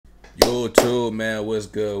YouTube, man, what's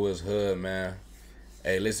good, what's hood, man?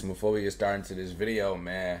 Hey, listen, before we get started into this video,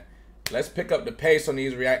 man, let's pick up the pace on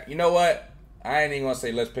these react. You know what? I ain't even gonna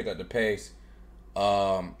say let's pick up the pace,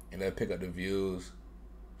 and let's pick up the views.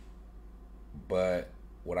 But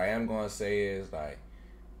what I am gonna say is like,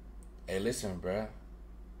 hey, listen, bruh.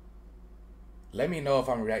 Let me know if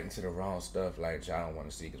I'm reacting to the wrong stuff like y'all don't want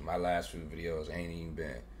to see, because my last few videos ain't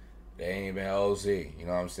been OZ, you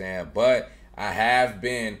know what I'm saying? But I have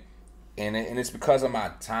been, and it's because of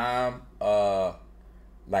my time,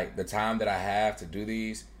 like the time that I have to do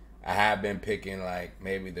these. I have been picking like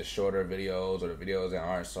maybe the shorter videos or the videos that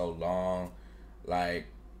aren't so long, like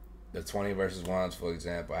the 20 versus 1s, for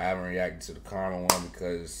example. I haven't reacted to the Karma one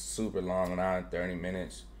because it's super long, an hour and 30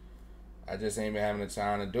 minutes. I just ain't been having the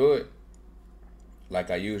time to do it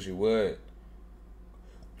like I usually would.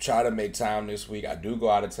 Try to make time this week. I do go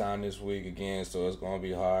out of town this week again, so it's gonna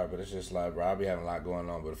be hard. But it's just like, bro, I'll be having a lot going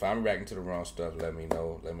on. But if I'm reacting to the wrong stuff, let me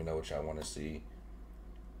know. Let me know what y'all want to see.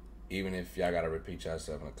 Even if y'all gotta repeat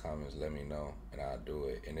yourself in the comments, let me know and I'll do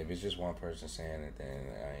it. And if it's just one person saying it, then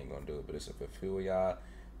I ain't gonna do it. But if a few of y'all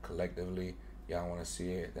collectively y'all want to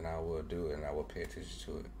see it, then I will do it and I will pay attention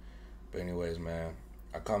to it. But anyways, man,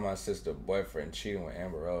 I caught my sister boyfriend cheating with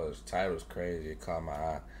Amber Rose. Title's crazy. It caught my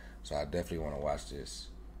eye, so I definitely want to watch this.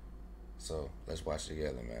 So let's watch it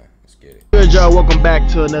together, man. Let's get it. Good, y'all. Welcome back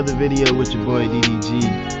to another video with your boy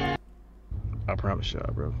DDG. I promise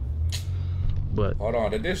y'all, bro. But hold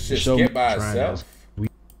on, did this just skip by itself?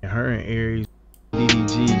 Her and Aries,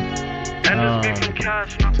 DDG.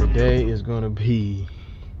 Today is gonna be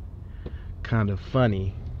kind of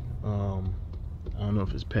funny. I don't know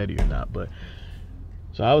if it's petty or not, but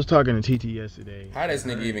so I was talking to TT yesterday. How does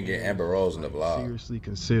nigga even get Amber Rose in the vlog? Seriously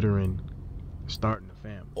considering starting a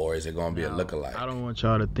family, or is it gonna be a lookalike? I don't want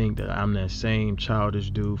y'all to think that I'm that same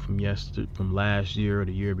childish dude from last year or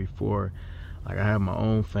the year before. Like, I have my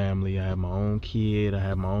own family, I have my own kid, I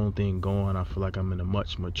have my own thing going. I feel like I'm in a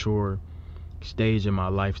much mature stage in my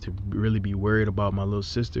life to really be worried about my little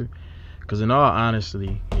sister. Because in all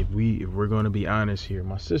honesty, if we're going to be honest here,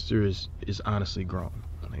 my sister is honestly grown.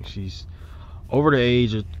 Like, she's over the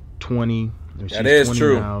age of 20. That is 20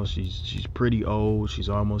 true. Now. She's pretty old. She's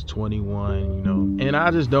almost 21, you know. And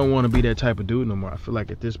I just don't want to be that type of dude no more. I feel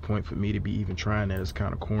like at this point, for me to be even trying that is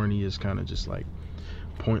kind of corny. It's kind of just like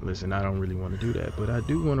pointless, and I don't really want to do that. But I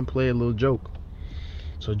do want to play a little joke.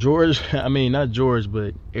 So George, I mean not George,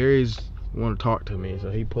 but Aries want to talk to me.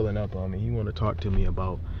 So he pulling up on me. He want to talk to me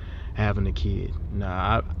about having a kid.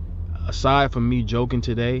 Now, aside from me joking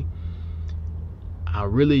today, I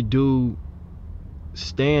really do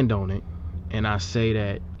stand on it, and I say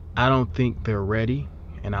that I don't think they're ready.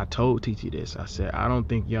 And I told TT this. I said, I don't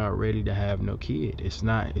think y'all ready to have no kid. It's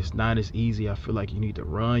not as easy. I feel like you need to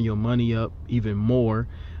run your money up even more.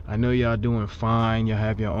 I know y'all doing fine. Y'all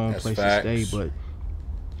have your own place to stay, but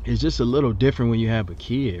it's just a little different when you have a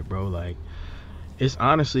kid, bro. Like, it's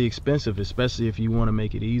honestly expensive, especially if you want to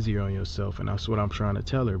make it easier on yourself. And that's what I'm trying to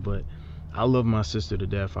tell her. But I love my sister to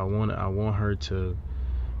death. I want her to,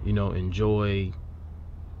 you know, enjoy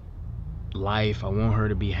life. I want her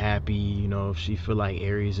to be happy. You know, if she feel like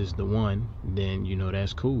Aries is the one, then, you know,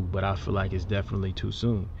 that's cool. But I feel like it's definitely too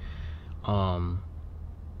soon. And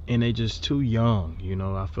they just too young, you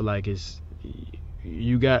know. I feel like it's,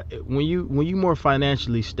 you got, when you more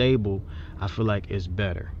financially stable, I feel like it's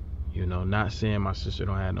better. You know, not saying my sister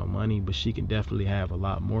don't have no money, but she can definitely have a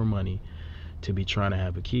lot more money to be trying to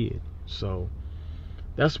have a kid. So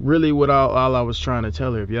that's really what all I was trying to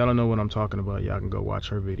tell her. If y'all don't know what I'm talking about, y'all can go watch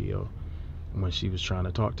her video when she was trying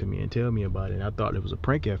to talk to me and tell me about it. And I thought it was a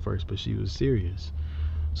prank at first, but she was serious.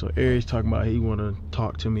 So Aries talking about he want to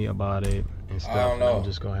talk to me about it and stuff. I don't know. I'm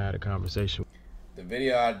just gonna have a conversation. The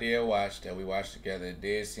video I did watch, that we watched together, it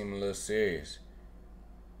did seem a little serious.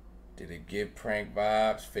 Did it give prank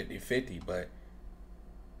vibes? 50-50, but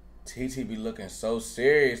TT be looking so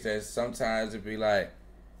serious that sometimes it be like,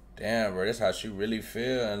 damn, bro, that's how she really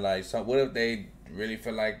feel. And like, so what if they really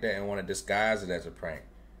feel like that and want to disguise it as a prank?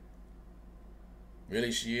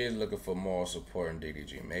 Really, she is looking for moral support in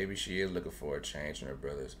DDG. Maybe she is looking for a change in her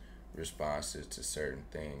brother's responses to certain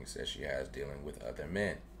things that she has dealing with other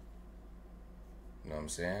men. You know what I'm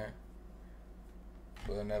saying?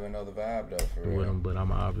 We'll never know the vibe, though, for real. But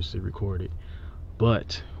I'm obviously recorded.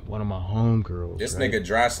 But one of my homegirls, this nigga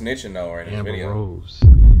dry snitching, though, in this video. Amber Rose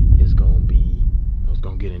is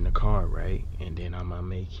gonna get in the car, right? And then I'm gonna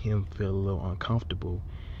make him feel a little uncomfortable.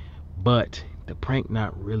 But the prank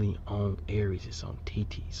not really on Aries, it's on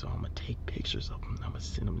TT. So I'm gonna take pictures of him, I'm gonna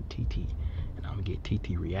send them to TT, and I'm gonna get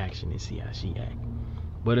TT reaction and see how she act.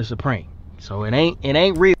 But it's a prank, so it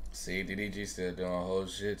ain't real. See, DDG still doing whole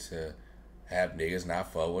shit to have niggas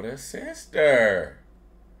not fuck with her sister.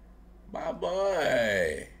 My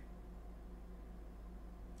boy.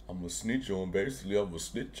 I'm a snitch on, basically, I'm a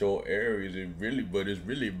snitch on Aries, but it's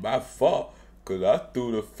really my fault, because I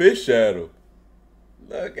threw the fish at him.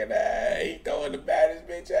 Look at that. He throwing the baddest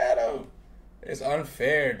bitch at him. It's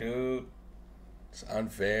unfair, dude. It's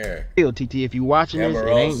unfair. Real, TT, if you watching this, it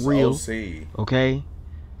ain't real. Okay?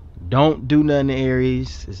 Don't do nothing to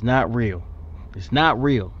Aries. It's not real. It's not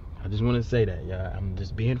real. I just want to say that, y'all. I'm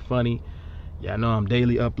just being funny. Y'all know I'm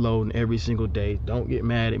daily uploading every single day. Don't get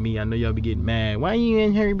mad at me. I know y'all be getting mad. Why you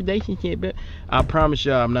in her relationship? But I promise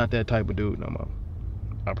y'all I'm not that type of dude no more.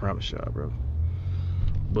 I promise y'all, bro.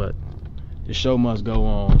 But the show must go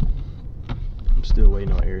on. I'm still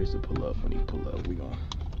waiting on Aries to pull up. When he pull up, we gonna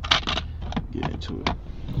get into it.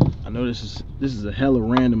 I know this is a hella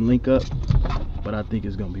random link up, but I think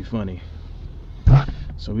it's gonna be funny.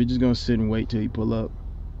 So we're just gonna sit and wait till he pull up,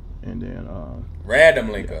 and then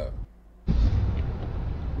random link up.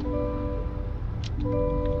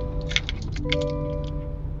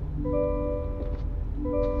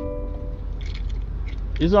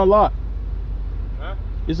 It's unlocked. Huh?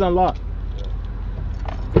 It's unlocked.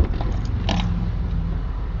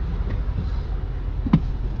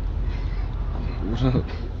 What's up?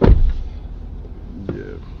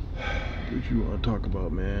 Yeah. What you want to talk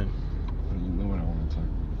about, man? You know what I want to talk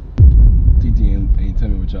about. TT ain't tell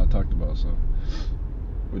me what y'all talked about, so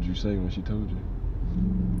what'd you say when she told you?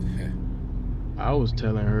 I was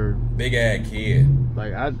telling her, big ass kid.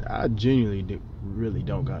 Like I genuinely really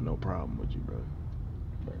don't got no problem with you, bro.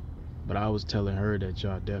 Right. But I was telling her that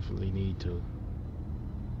y'all definitely need to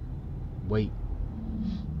wait.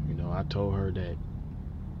 You know, I told her that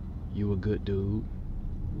you a good dude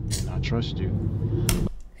and I trust you.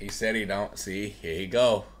 He said he don't. See, here he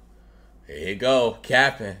go. Here he go,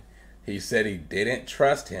 capping. He said he didn't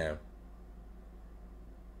trust him.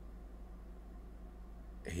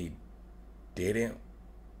 He didn't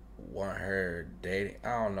want her dating.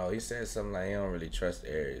 I don't know. He said something like he don't really trust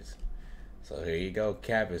Aries. So here you go,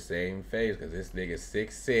 capping, same face, because this nigga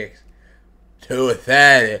 6'6",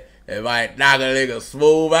 230. It might knock a nigga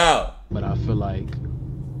smooth out. But I feel like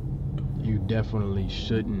you definitely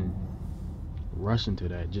shouldn't rush into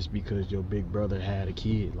that just because your big brother had a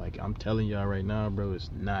kid. Like, I'm telling y'all right now, bro, it's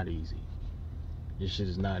not easy. This shit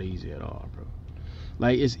is not easy at all, bro.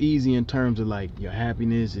 Like, it's easy in terms of like your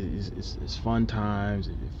happiness, it's fun times,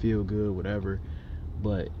 it feel good, whatever,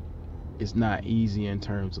 but it's not easy in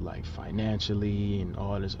terms of like financially and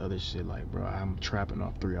all this other shit. Like, bro, I'm trapping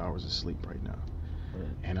off 3 hours of sleep right now. Right.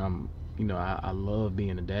 And I'm, you know, I love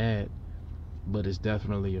being a dad, but it's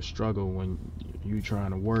definitely a struggle when you trying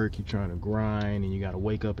to work, you trying to grind, and you got to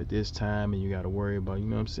wake up at this time, and you got to worry about, you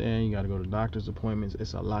know what I'm saying, you got to go to doctor's appointments.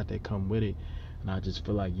 It's a lot that come with it, and I just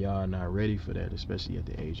feel like y'all not ready for that, especially at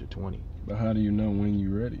the age of 20. But how do you know when you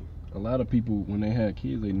ready? A lot of people, when they had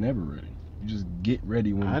kids, they never ready. You just get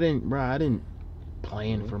ready when. I didn't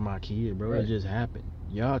plan for my kid, bro. Right. It just happened.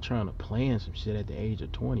 Y'all trying to plan some shit at the age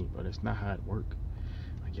of 20, but it's not how it work.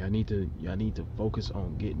 Like, y'all need to focus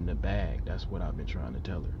on getting the bag. That's what I've been trying to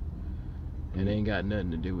tell her. It ain't got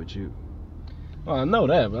nothing to do with you. Oh, I know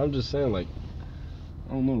that, but I'm just saying, like,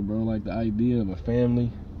 I don't know, bro. Like, the idea of a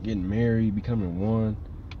family, getting married, becoming one.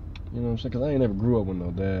 You know what I'm saying? Because I ain't never grew up with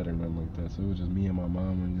no dad or nothing like that. So it was just me and my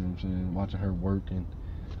mama, you know what I'm saying? Watching her work and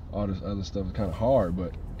all this other stuff is kind of hard.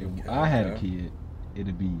 But if I had a kid, I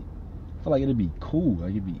feel like it'd be cool.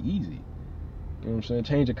 Like, it'd be easy. You know what I'm saying?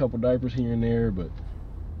 Change a couple diapers here and there, but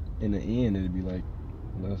in the end, it'd be like,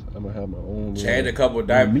 I'm going to have my own. Change a couple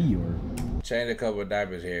diapers. Me or change a couple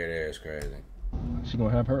diapers here and there is crazy. She going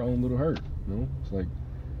to have her own little hurt. You know? It's like,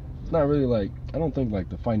 it's not really like, I don't think like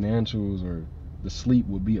the financials or the sleep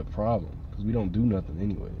would be a problem because we don't do nothing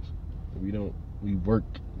anyways. We work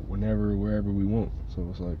whenever, wherever we want. So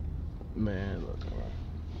it's like, man, look, bro,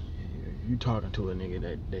 you talking to a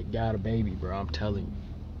nigga that got a baby, bro. I'm telling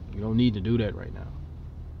you, you don't need to do that right now.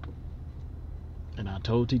 And I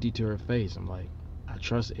told TT to her face, I'm like, I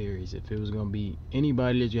trust Aries. If it was gonna be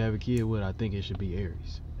anybody that you have a kid with, I think it should be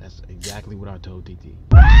Aries. That's exactly what I told TT.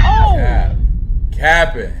 Oh!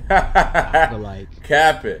 Cap it. But like,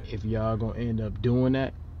 cap it. If y'all gonna end up doing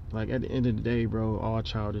that, like at the end of the day, bro, all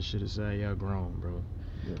childish shit aside, y'all grown, bro.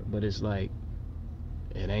 Yeah. But it's like,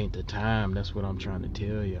 it ain't the time. That's what I'm trying to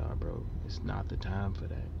tell y'all, bro. It's not the time for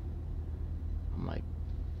that. I'm like,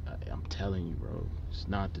 I'm telling you, bro, it's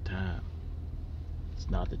not the time. It's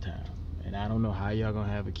not the time. And I don't know how y'all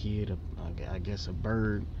gonna have a kid. I guess a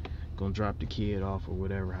bird gonna drop the kid off or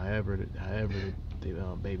whatever. However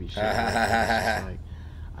the baby shit. Like,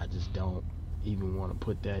 I just don't even want to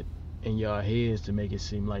put that in y'all heads to make it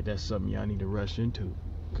seem like that's something y'all need to rush into,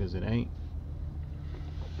 because it ain't.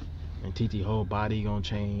 And TT whole body gonna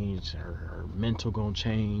change, her mental gonna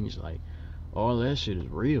change, like all that shit is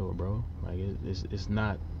real, bro. Like it's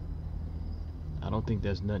not. I don't think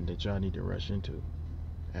that's nothing that y'all need to rush into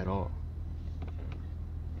at all.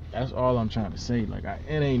 That's all I'm trying to say. Like, it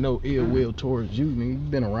ain't no ill will towards you, nigga. You've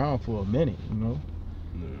been around for a minute, you know.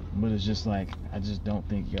 Yeah. But it's just like, I just don't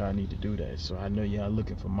think y'all need to do that. So I know y'all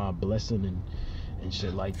looking for my blessing and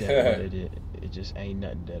shit like that, but it just ain't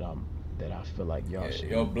nothing that I feel like y'all should.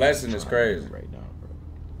 Your blessing is crazy right now, bro.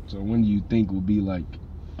 So when do you think will be like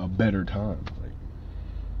a better time, like,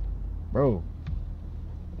 bro?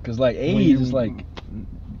 Because like age is like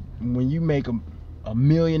when you make $1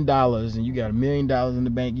 million and you got $1 million in the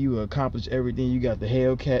bank, you accomplish everything. You got the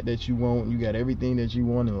Hellcat that you want. You got everything that you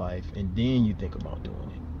want in life, and then you think about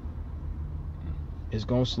doing it. It's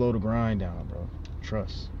gonna slow the grind down, bro.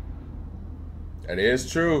 Trust. That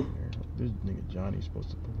is true. This nigga Johnny's supposed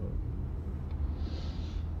to pull up.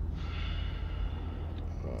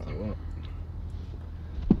 well,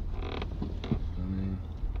 I mean,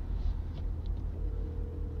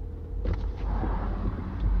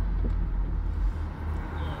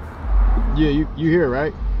 yeah, you here,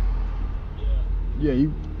 right? Yeah,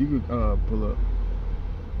 you could pull up.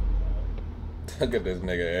 Look at this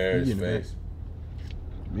nigga Aries face.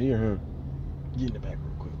 me or him? Get in the back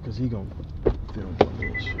real quick, cause he gonna film all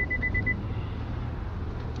this shit.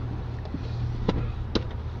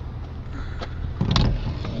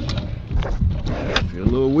 Feel a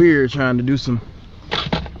little weird trying to do some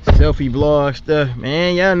selfie vlog stuff,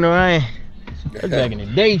 man. Y'all know I ain't. That's back in the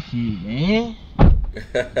day shit, man.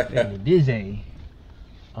 Back in this day.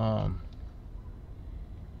 I'm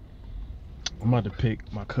about to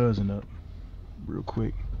pick my cousin up real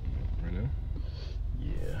quick. Right now?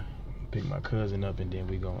 Yeah, pick my cousin up and then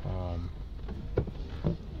we gonna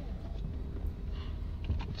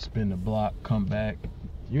spin the block, come back.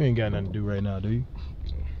 You ain't got nothing to do right now, do you?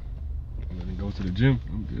 I'm gonna go to the gym.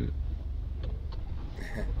 I'm good.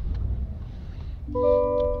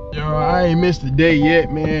 Yo, I ain't missed a day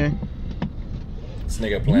yet, man. This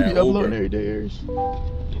nigga You playing be uploading Uber. every day, Aries.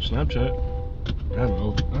 Snapchat. I haven't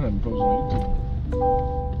posted on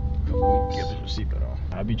YouTube. Get your seatbelt on.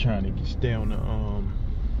 I be trying to stay on the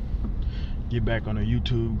get back on the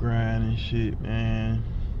YouTube grind and shit, man.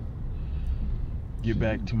 Get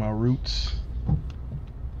back to my roots.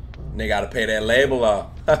 Nigga gotta pay that label off.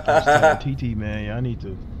 I was telling TT, man, y'all need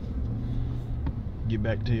to get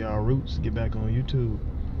back to y'all roots. Get back on YouTube.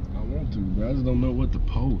 I want to, but I just don't know what to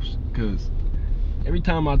post. Cause every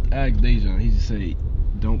time I ask Dejan, he just say,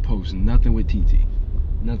 "Don't post nothing with TT,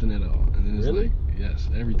 nothing at all." And then it's Really? like, yes,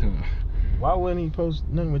 every time. Why wouldn't he post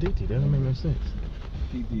nothing with TT? That don't make no sense.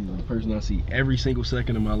 TT is the person I see every single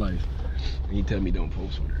second of my life, and he tell me don't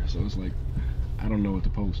post with her. So it's like, I don't know what to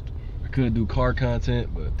post. I could do car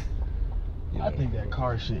content, but you know. I think that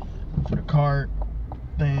car shit, for the car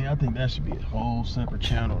thing, I think that should be a whole separate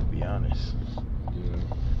channel, to be honest. Yeah.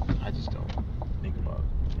 I just don't think about,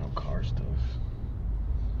 car stuff.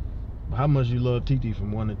 But how much you love TT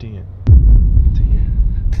from 1 to 10?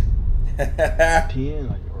 10?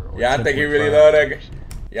 Like, or Yeah, I think he really 10.5. love that.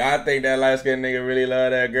 Yeah, I think that light skinned nigga really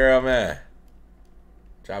love that girl, man.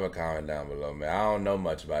 Drop a comment down below, man. I don't know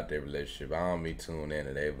much about their relationship. I don't be tuned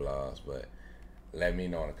into their vlogs, but let me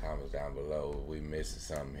know in the comments down below if we missing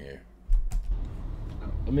something here.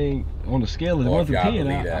 I mean, on the scale of Or 1 if to y'all 10,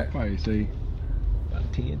 believe I'd that. probably say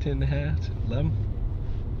about 10, 10 and a half, 11.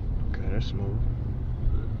 Okay, that's smooth.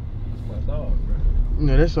 That's my dog, bro.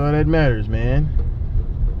 No, that's all that matters, man.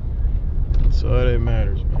 That's all that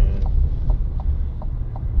matters, man.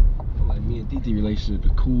 Like, me and TT relationship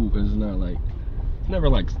is cool because it's not like, it's never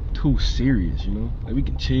like too serious, you know? Like, we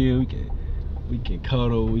can chill, we can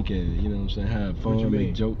cuddle, we can, you know what I'm saying, have What you fun, mean?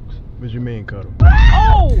 make jokes. What you mean, cuddle?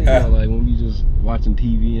 Oh! You know, like when we just watching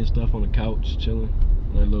TV and stuff on the couch, chilling,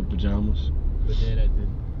 in our little pajamas. But then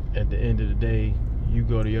at the end of the day, you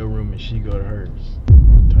go to your room and she go to hers,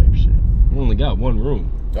 type shit. We only got one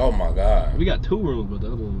room. Oh my god. We got 2 rooms, but the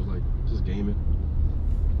other one was like just gaming.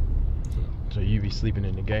 So you be sleeping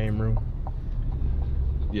in the game room?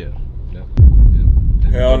 Yeah. Yep.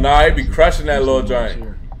 Hell nah, he be crushing that little joint.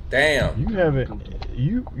 Damn. You haven't,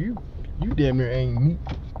 you damn near ain't meet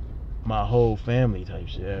my whole family type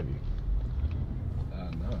shit, have you?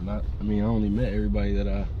 No, not. I mean, I only met everybody that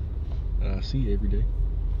I see every day.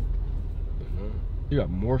 But no. You got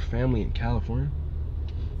more family in California?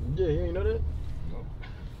 Yeah, you ain't know that? No.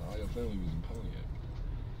 All your family was in Pontiac.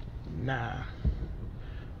 Nah.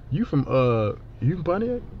 You from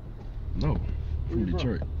Pontiac? No. Where From you from?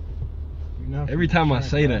 Detroit. Every time I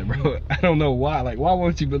say that, bro, I don't know why. Like, why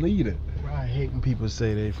won't you believe it? Bro, I hate when people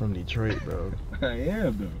say they from Detroit, bro. I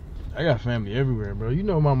am, though. I got family everywhere, bro. You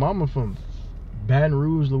know my mama from Baton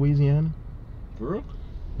Rouge, Louisiana. For real?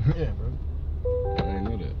 Yeah, bro. I didn't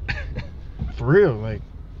know that. For real, like,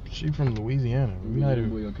 she from Louisiana. We not Young even.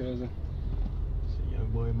 boy, your cousin? Young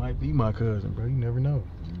boy might be my cousin, bro. You never know.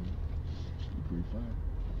 You pretty fine.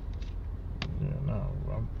 Yeah, no,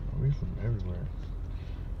 we from everywhere.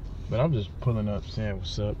 But I'm just pulling up, saying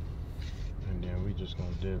what's up, and then we just gonna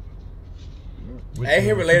dip. Ain't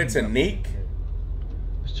he related to Neek?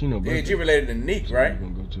 It's Chino birthday. DDG related to Neek, So right? We're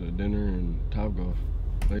gonna go to a dinner and Top Golf.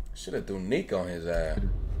 Should have threw Neek on his ass.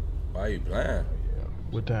 Why you playing?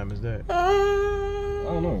 What time is that? I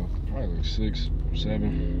don't know. Probably like 6,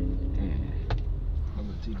 7. I'll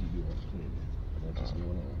let TG do it. What's going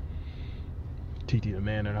on? TT the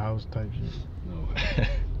man in the house type shit. No.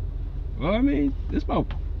 Well, I mean, it's about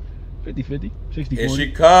 50-50, 60-40. Here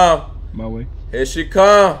she come. My way. Here she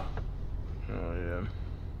come. Oh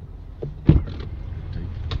yeah.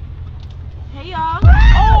 Hey y'all.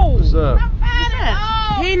 Oh, What's up?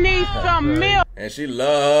 he needs some milk. And she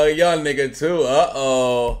love her young nigga too.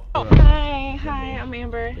 Uh-oh. Hi, I'm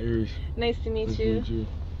Amber. Aries. Nice to meet you.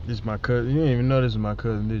 This is my cousin. You didn't even know this is my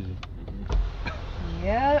cousin, did you?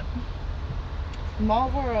 Yep. Small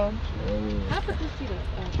world. How put this seat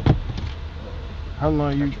up? How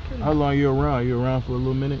long you around? You around for a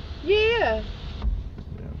little minute? Yeah.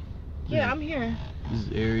 Yeah, I'm here. This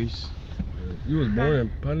is Aries. You was born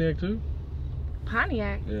in Pontiac too?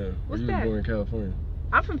 Pontiac. Yeah. What's you that? was born in California.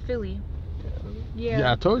 I'm from Philly. Yeah.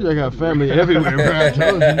 Yeah, I told you I got family everywhere, bro. I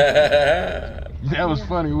told you. That was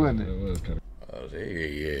funny, wasn't it? That was kind Oh,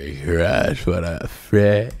 yeah, rush for the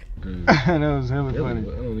Fred. of That was hella Philly, funny.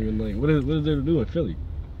 but I don't even like. What is there to do in Philly?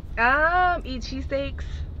 Eat cheesesteaks.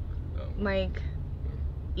 Like,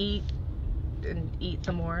 eat and eat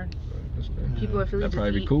some more. That's fair. People in Philly That'd just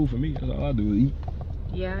probably be eat. cool for me. That's all I do is eat.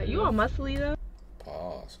 Yeah, you all muscly though.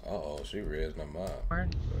 Pause. Uh-oh, she raised them up.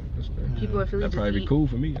 That's fair. People in Philly That'd just probably be eat. cool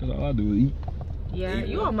for me. That's all I do is eat. Yeah, Eat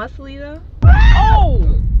you what? all muscly though. Oh!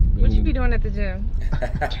 What you be doing at the gym?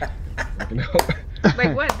 Working out.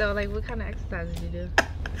 Like what though? Like what kind of exercises you do?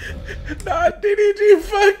 Nah, DDG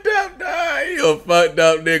fucked up, nah. He a fucked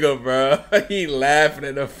up nigga, bro. He laughing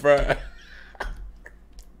in the front.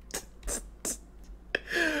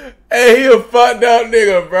 Hey, he a fucked up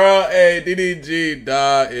nigga, bro. Hey, DDG,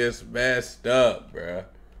 dog, is messed up, bro.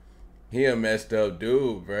 He a messed up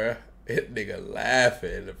dude, bro. This nigga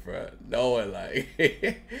laughing in the front. Knowing, like,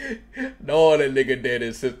 knowing that nigga dead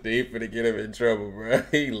his sister, he finna get him in trouble, bro.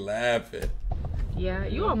 He laughing. Yeah,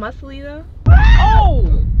 you all muscly though. Oh!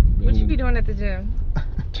 What you be doing at the gym?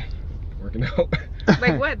 Working out.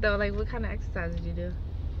 Like what though? Like what kind of exercises you do?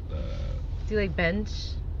 Do you like bench?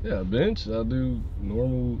 Yeah, bench. I do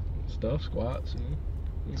normal stuff, squats.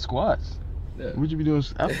 You know. Squats. Yeah. What you be doing?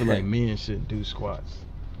 I feel like men shouldn't do squats.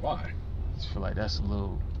 Why? I just feel like that's a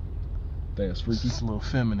little, That's freaky. it's a little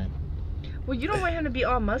feminine. Well, you don't want him to be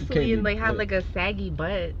all can't muscly and be- like have yeah. like a saggy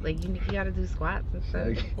butt. Like you gotta do squats and stuff.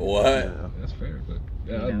 Like, What? Yeah. that's fair, but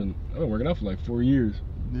yeah, You I've been working out for like 4 years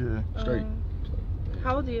Yeah. straight.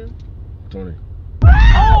 How old are you? 20.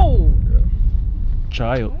 Oh!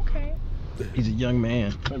 Child. Okay. He's a young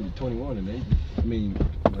man. I'm gonna be 21 in April. I mean,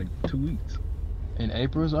 like 2 weeks. In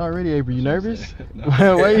April, it's already April. You nervous?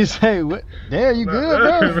 No. What you say? What? Damn, you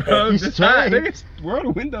good, bro? I'm You just straight? tired. Nigga, roll the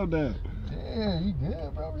window down. Damn, you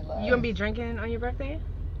good, bro? Relax. You gonna be drinking on your birthday?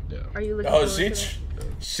 Yeah. Are you looking Oh, forward to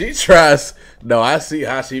that? she tries. No, I see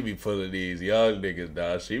how she be pulling these young niggas,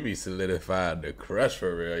 dog. She be solidifying the crush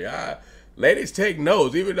for real. Y'all, ladies, take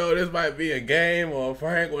notes. Even though this might be a game or a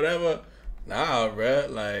prank, whatever. Nah, bruh.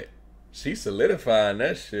 Like, she solidifying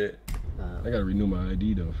that shit. I gotta renew my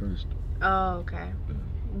ID though first. Oh, okay.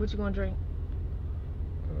 What you gonna drink?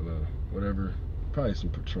 I don't know. Whatever. Probably some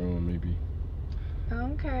Patron, maybe.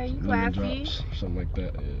 Okay, you Lemon classy. drops, something like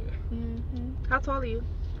that. Yeah. How tall are you?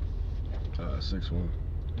 6'1".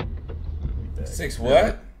 6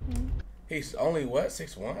 what? He's only what?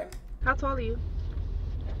 6'1"? How tall are you?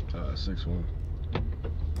 6'1".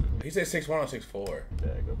 He said 6'1" or 6'4".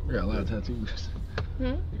 You got a lot of tattoos. Hmm?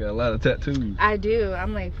 You got a lot of tattoos. I do.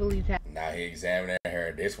 I'm like fully tapped. Now he examining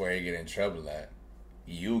her. This where he get in trouble at.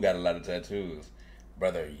 You got a lot of tattoos.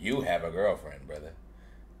 Brother, you have a girlfriend, brother.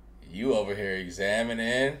 You over here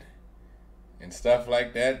examining and stuff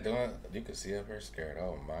like that. Doing, you can see up her skirt.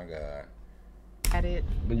 Oh my God. At it.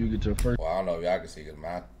 When you get your first Well, I don't know if y'all can see because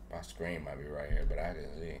my screen might be right here, but I can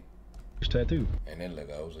see. tattoo. And then look,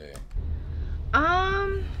 Jose.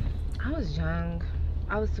 I was young.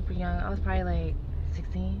 I was super young. I was probably like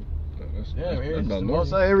 16. Damn, Aries, that's the about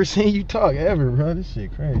most normal. I ever seen you talk ever, bro. This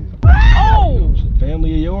shit crazy. Oh!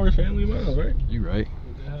 Family of yours, family of mine, right? You right.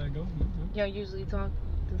 Is that how it go? You don't usually talk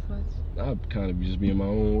this much? I kind of just be in my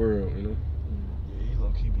own world, you know? Yeah, you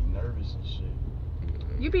low-key be nervous and shit.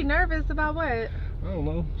 You be nervous about what? I don't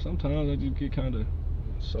know. Sometimes I just get kind of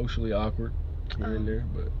socially awkward here and there,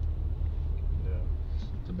 but Yeah.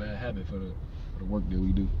 it's a bad habit for the work that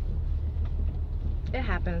we do. It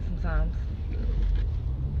happens sometimes. Yeah,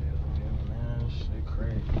 man, shit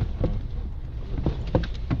crazy.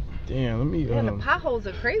 Damn, let me. Man, the potholes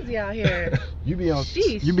are crazy out here. You be on.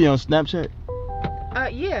 Sheesh. You be on Snapchat?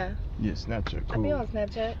 Yeah. Yeah, Snapchat. I Cool. be on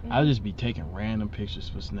Snapchat. I just be taking random pictures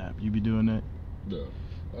for Snap. You be doing that? No.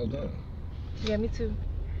 I was done. Yeah, me too.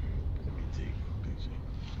 Let me take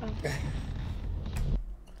a picture.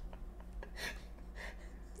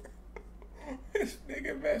 This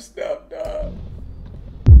nigga messed up, dog.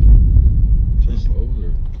 Just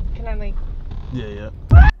over. Can I like? Yeah.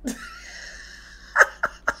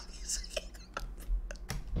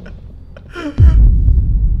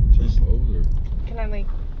 Just over. Can I like?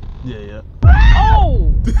 Yeah.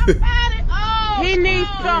 Oh! Somebody! Oh! He needs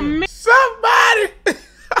some. Somebody!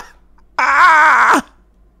 Ah!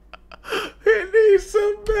 He needs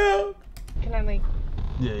some milk. Can I like?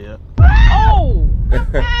 Yeah. Oh!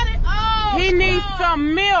 Somebody! Oh! He needs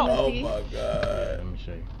some milk. Oh my god. Let me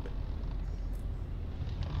show you.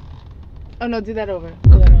 Oh no, do that over.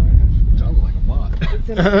 Do that over. I look like a bot. It's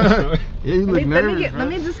in Yeah, you look let me nervous. get. Let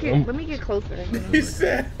me just get. Let me get closer. He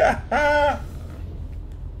said,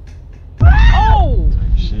 Oh!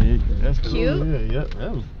 Shit, that's cool. Cute. Yeah.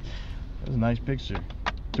 That's a nice picture.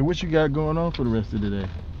 So what you got going on for the rest of the day?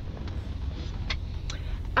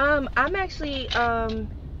 I'm actually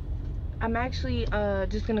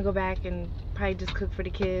just gonna go back and probably just cook for the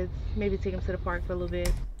kids. Maybe take them to the park for a little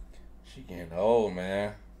bit. she getting old,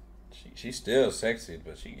 man. She's still sexy,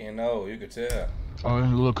 but she getting old. You could tell. Oh,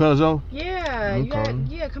 and a little cuzzo? Yeah, you Okay.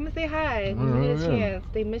 got. Come and say hi. When you get a Yeah. chance,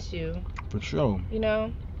 they miss you. For sure. You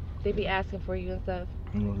know, they be asking for you and stuff.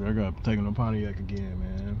 You know, I got taking a Pontiac again,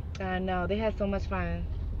 man. I know they had so much fun.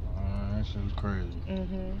 That shit was crazy.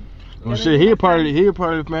 Mhm. Well, shit, he a part of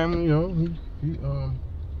the family, you know. He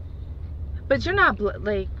But you're not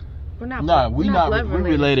like we're not. Nah, we're we blood we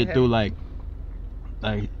related to through him.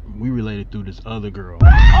 like we related through this other girl.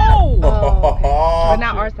 Oh, okay. But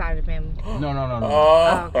not our side of the family. No.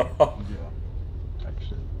 Oh. okay. Yeah. Type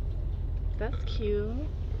shit. That's cute.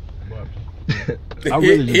 I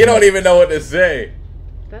really he just don't even know what to say.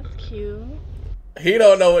 That's cute. He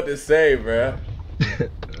don't know what to say, bruh.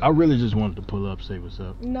 I really just wanted to pull up, say what's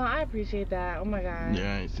up. No, I appreciate that. Oh my god.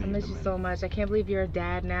 Yeah, I ain't seen I miss you you in a so much. I can't believe you're a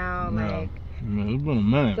dad now. No. Like Man, it's been a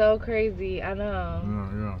minute. so crazy. I know.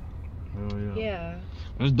 Yeah. Hell yeah. Yeah.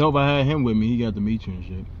 It's dope I had him with me. He got to meet you and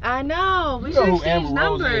shit. I know. We You should know who exchange Amber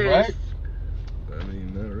Rose is, numbers. right? I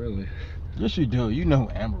mean, not really. Yes, you do. You know who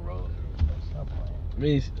Amber Rose is. Stop playing. I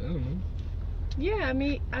mean, I don't know. Yeah,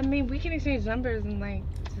 I mean, we can exchange numbers and like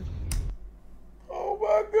just Oh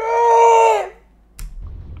my god.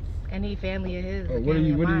 any family of his. Oh, a what do family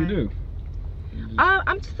you of What do you mine. do? You just-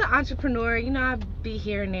 I'm just an entrepreneur. You know, I be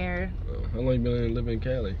here and there. how long you been living in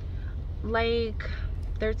Cali? Like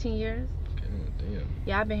 13 years. God damn.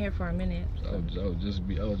 Yeah, I've been here for a minute. I was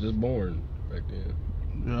just born back then.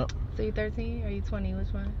 Yep. So you 13? Or you 20? Which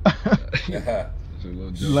one? It's a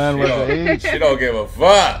little You joke. lying She about the age? she don't give a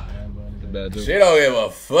fuck. It's a bad joke. She don't give a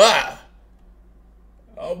fuck.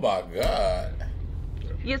 Oh my god.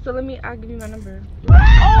 Yeah, so I'll give you my number.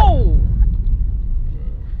 Oh!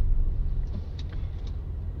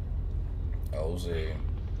 OZ.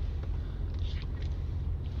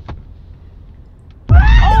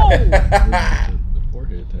 The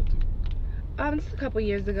forehead tattoo. Just a couple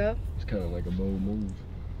years ago. It's kind of like a bold move.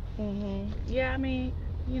 Yeah, I mean,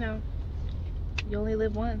 you know, you only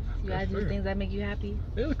live once. You gotta That's do fair. things that make you happy.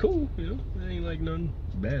 Yeah, it's cool. You know, it ain't like nothing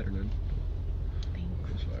bad or nothing.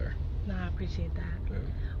 Thanks. It's fire. No, I appreciate that. Yeah.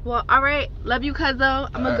 Well, all right. Love you, cuzzo.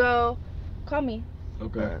 I'm gonna go. Call me.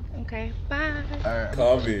 Okay. Okay. Bye. Alright.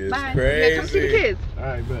 Call me is Bye. crazy. Yeah, come see the kids.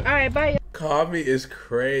 Alright, bet. All right. Bye. Call me is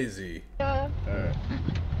crazy. Alright.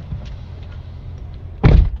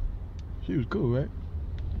 She was cool, right?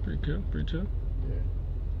 Pretty cool. Pretty chill.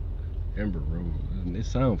 Yeah. Amber Rose. It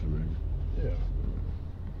sound familiar. Yeah.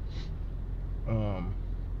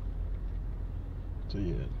 So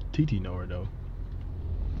yeah, TT know her though.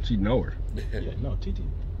 She know her. Yeah, no, TT.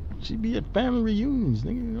 She be at family reunions,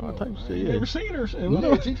 nigga, all types of shit. Yeah. Never seen her.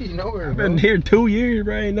 No, TT know her. I've bro. been here 2 years,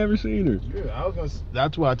 bro. I ain't never seen her. Yeah, I was gonna.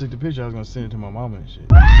 That's why I took the picture. I was gonna send it to my mama and shit.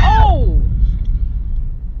 Oh!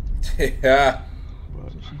 Yeah.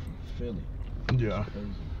 But, She from Philly. yeah. Crazy.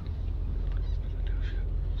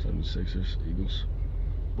 76ers, Eagles.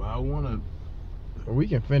 Well, I want to. We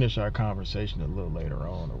can finish our conversation a little later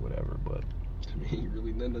on or whatever, but I mean, ain't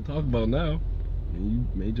really nothing to talk about now. I mean,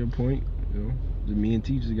 you made your point, you know. Just me and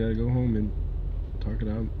Teach gotta go home and talk it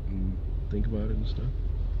out and think about it and stuff.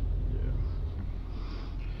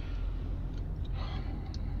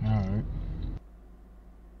 Yeah. Alright.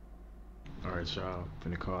 Alright, y'all.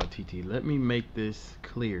 Finna call TT. Let me make this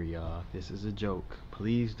clear, y'all. This is a joke.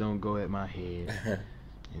 Please don't go at my head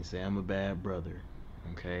and say I'm a bad brother.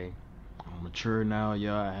 Okay? I'm mature now,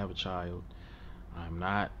 y'all. I have a child. I'm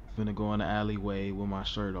not finna go in the alleyway with my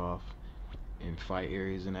shirt off and fight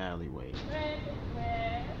Aries in the alleyway.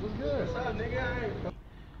 What's good? What's up, nigga?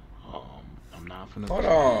 I'm not finna. Hold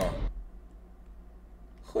on.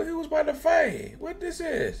 Who he was about to fight? What this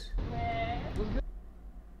is?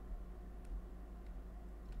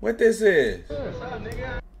 What this is? What's up,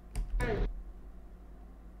 nigga?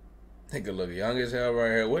 Nigga look young as hell right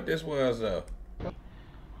here. What this was though?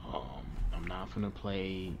 I'm not finna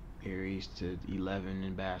play Aries to 11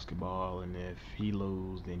 in basketball, and if he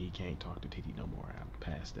lose, then he can't talk to TT no more. I'm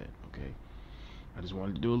past that, okay? I just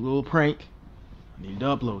wanted to do a little prank. I needed to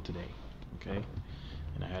upload today, okay?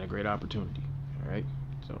 And I had a great opportunity, all right?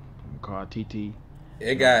 So I'm gonna call TT.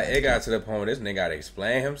 It got to the point where this nigga gotta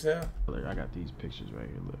explain himself. Look, I got these pictures right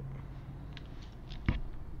here. Look.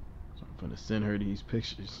 So I'm gonna send her these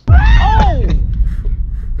pictures. Oh!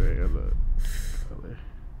 Right here, look. Color.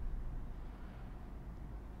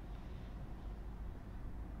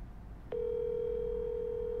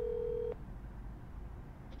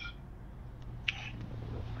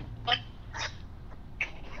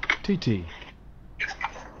 TT.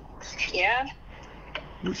 Yeah.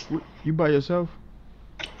 You by yourself?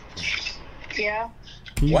 Yeah.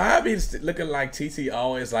 Why I be looking like TT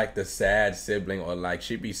always like the sad sibling, or like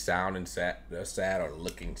she be sounding sad or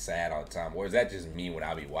looking sad all the time? Or is that just me when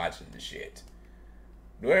I be watching the shit?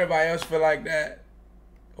 Do everybody else feel like that?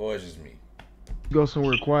 Or is it just me? Go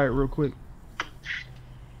somewhere quiet real quick.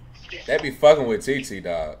 They be fucking with TT,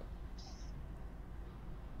 dog.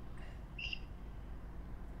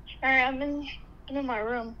 Alright, I'm in my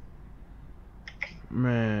room.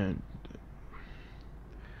 Man,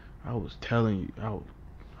 I was telling you,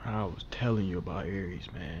 I was telling you about Aries,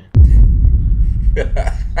 man. What do you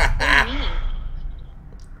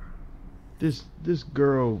mean? This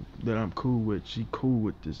girl that I'm cool with, she cool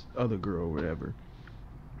with this other girl or whatever.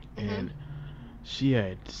 And she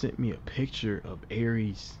had sent me a picture of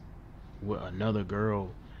Aries with another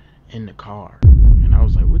girl in the car. And I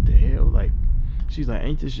was like, what the hell? Like, she's like,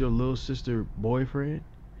 ain't this your little sister boyfriend?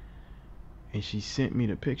 And she sent me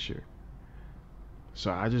the picture.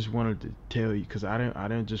 So I just wanted to tell you, because I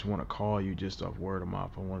didn't just want to call you just off word of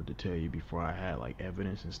mouth. I wanted to tell you before I had like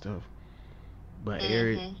evidence and stuff. But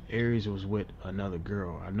Aries was with another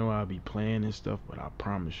girl. I know I'll be playing and stuff, but I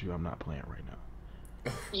promise you I'm not playing right now.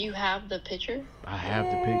 You have the picture? I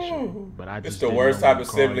have the picture, but I just It's the worst type of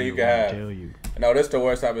sibling you can have. Tell you. No, this the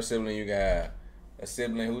worst type of sibling you can have. A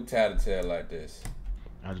sibling who tattletale like this.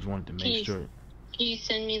 I just wanted to make sure. Can you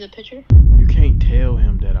send me the picture? You can't tell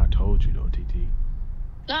him that I told you though, TT.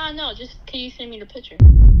 No, just can you send me the picture?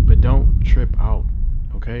 But don't trip out,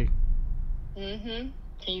 okay? Can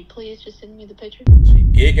you please just send me the picture? She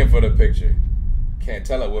geeking for the picture. Can't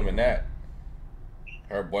tell a woman that.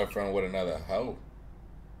 Her boyfriend with another hoe.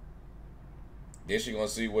 Then she gonna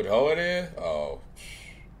see what hoe it is? Oh.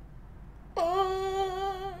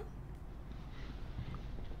 Oh!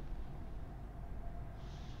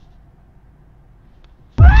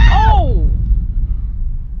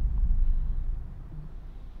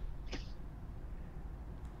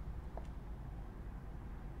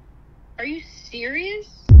 Are you serious?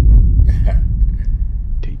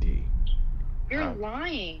 TT. You're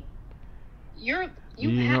lying. Do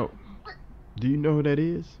you know who that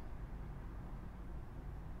is?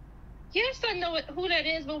 Yes, I know who that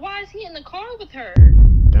is, but why is he in the car with her?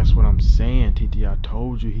 That's what I'm saying, TT. I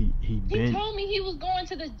told you he He told me he was going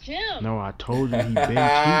to the gym. No, I told you he been cheating.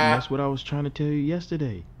 That's what I was trying to tell you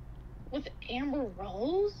yesterday. With Amber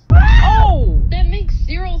Rose? Oh! That makes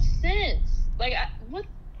zero sense. Like, what?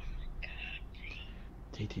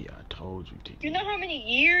 TT, I told you, TT. You know how many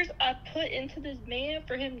years I put into this man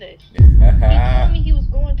for him to... He told me he was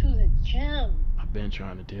going to the gym. I've been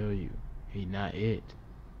trying to tell you. He not it.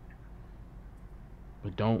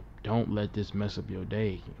 But don't let this mess up your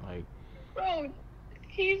day. Like, Bro,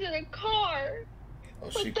 he's in a car. Oh,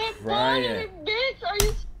 she With that crying. blonde bitch, are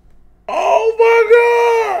you... Oh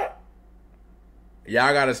my god!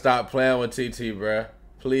 Y'all gotta stop playing with TT, bruh.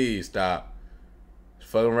 Please stop.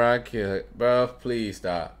 Fuck around, kill her. Bruh, please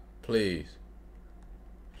stop. Please.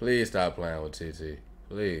 Please stop playing with TT.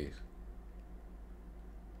 Please.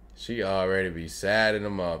 She already be sad in the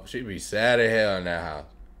mother. She be sad as hell in that house.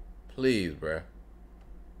 Please, bruh.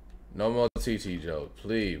 No more TT jokes.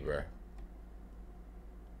 Please, bruh.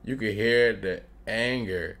 You can hear the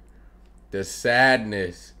anger, the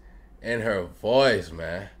sadness in her voice,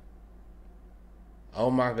 man.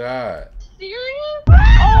 Oh my God. Serious?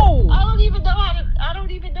 Oh! I don't even know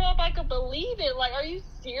if I could believe it. Like, are you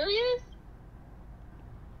serious?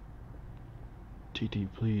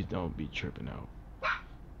 TT, please don't be tripping out.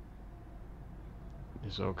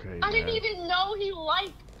 It's okay. I man. didn't even know he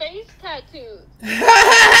liked face tattoos.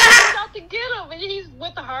 I was out to get him, and he's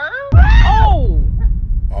with her. Oh!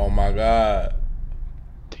 Oh my God.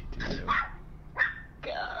 TT,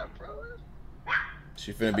 God, bro.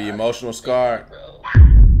 She finna be emotional scarred. Bro.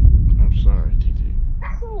 I'm sorry, TT.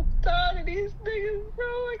 I'm so tired of these niggas, bro.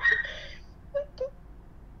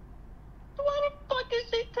 Why the fuck is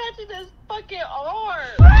she touching his fucking arm?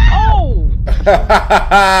 Oh!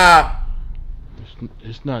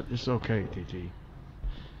 It's not. It's okay, TT.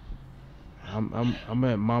 I'm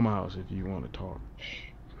at Mama house if you want to talk.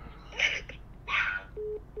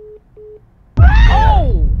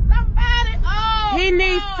 Oh! Somebody! Oh! He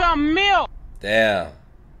needs some milk. Damn.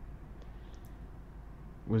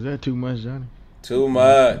 Was that too much, Johnny? Too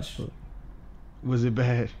much. Was it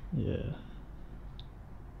bad? Yeah.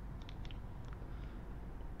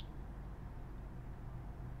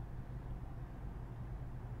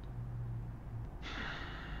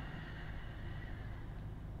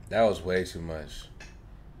 That was way too much.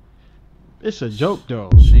 It's a joke, though.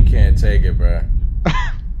 She can't take it, bruh.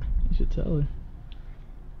 You should tell her.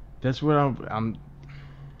 That's what I'm.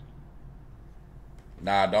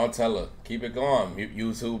 Nah, don't tell her. Keep it going,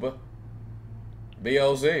 YouTuber.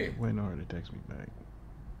 BOC. Waiting on her to text me back.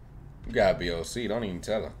 You got BOC. Don't even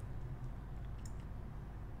tell her.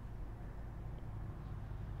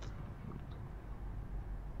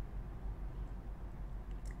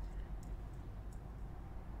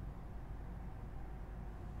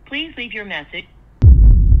 Please leave your message.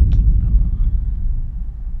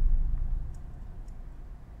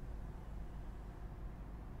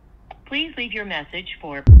 Please leave your message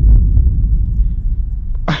for.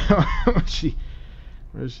 she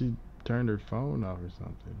turned her phone off or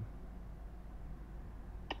something.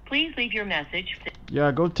 Please leave your message.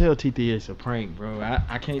 Yeah, go tell TT it's a prank, bro.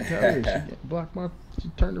 I can't tell her. She blocked my. She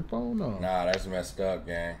turned her phone off. Nah, that's messed up,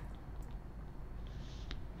 gang.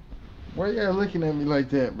 Why y'all looking at me like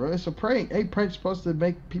that, bro? It's a prank. Ain't prank supposed to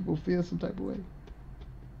make people feel some type of way?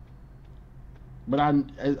 But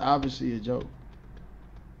it's obviously a joke.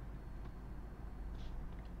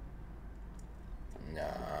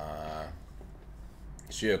 Nah.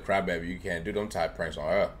 She a crybaby. You can't do them type pranks on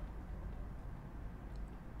her.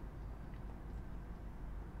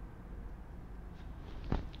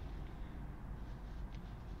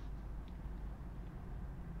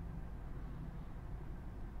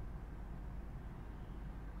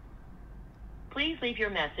 Please leave your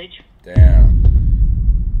message. Damn.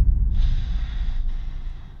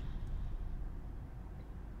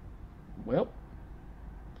 Well.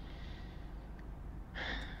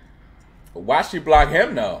 Why she block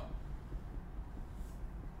him though?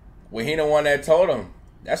 Well, he the one that told him.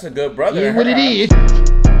 That's a good brother. Yeah, what it is.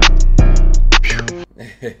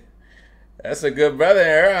 That's a good brother in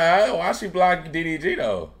her eyes. Why she block DDG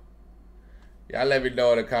though? Y'all let me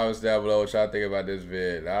know in the comments down below what y'all think about this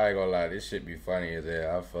vid. I ain't gonna lie, this shit be funny as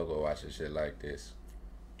hell. I fuck with watching shit like this.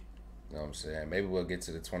 You know what I'm saying? Maybe we'll get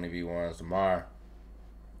to the 20v1s tomorrow.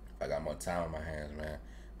 If I got more time on my hands, man.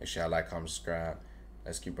 Make sure y'all like, comment, subscribe.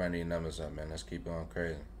 Let's keep running these numbers up, man. Let's keep going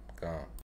crazy. Come on.